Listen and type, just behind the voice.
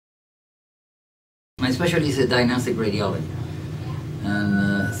My specialty is diagnostic radiology,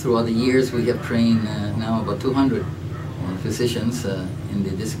 and throughout the years we have trained now about 200 physicians in the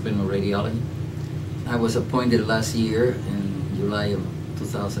discipline of radiology. I was appointed last year in July of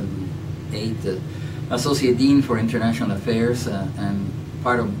 2008 Associate Dean for International Affairs, and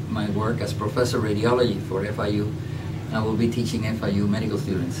part of my work as Professor of Radiology for FIU, I will be teaching FIU medical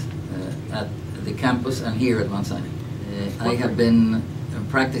students at the campus and here at Mount Sinai. I have been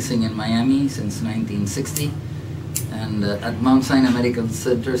practicing in Miami since 1960 and at Mount Sinai Medical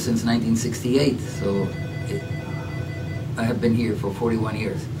Center since 1968, so I have been here for 41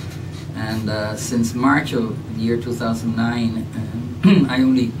 years. And since March of the year 2009, I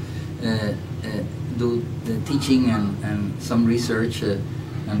only do the teaching and some research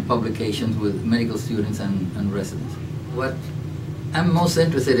and publications with medical students and residents. What I'm most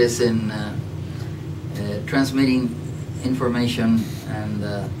interested is in transmitting information and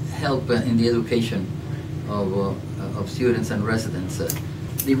help in the education of students and residents.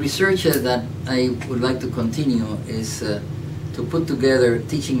 The research that I would like to continue is to put together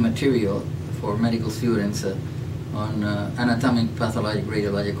teaching material for medical students on anatomic, pathologic,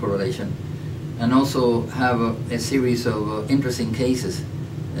 radiologic correlation, and also have a series of interesting cases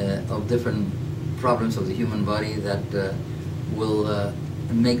of different problems of the human body that will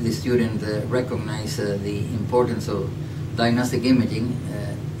make the student recognize the importance of diagnostic imaging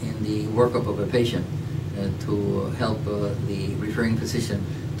in the workup of a patient to help the referring physician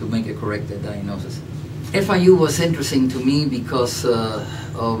to make a correct diagnosis. FIU was interesting to me because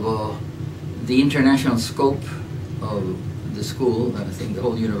of the international scope of the school, I think the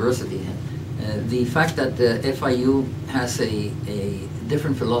whole university. The fact that FIU has a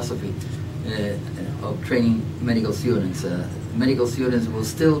different philosophy of training medical students. Medical students will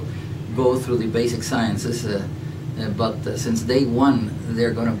still go through the basic sciences, but since day one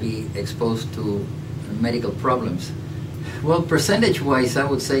they're going to be exposed to medical problems. Well, percentage-wise, I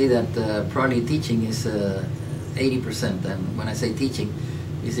would say that probably teaching is 80%, and when I say teaching,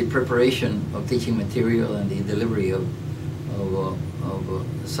 is the preparation of teaching material and the delivery of a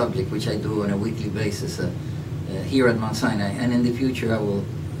subject, which I do on a weekly basis here at Mount Sinai, and in the future I will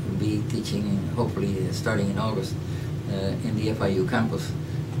be teaching, hopefully starting in August, in the FIU campus.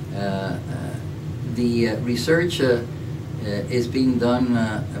 The research is being done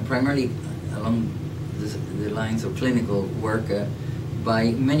primarily along the lines of clinical work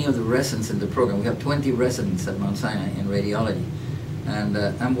by many of the residents in the program. We have 20 residents at Mount Sinai in radiology, and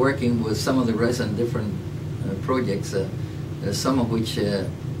I'm working with some of the residents in different projects, some of which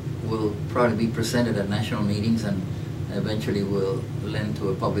will probably be presented at national meetings and eventually will lend to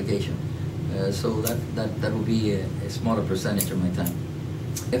a publication. So that will be a smaller percentage of my time.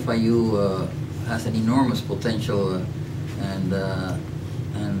 FIU has an enormous potential, and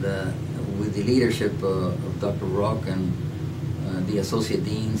with the leadership of Dr. Rock and the associate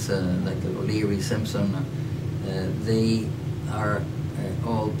deans like O'Leary, Simpson, they are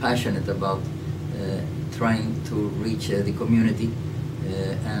all passionate about trying to reach the community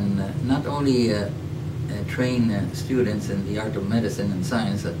and not only train students in the art of medicine and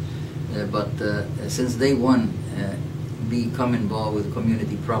science, but since day one become involved with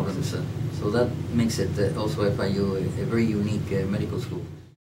community problems. So that makes it also FIU a very unique medical school.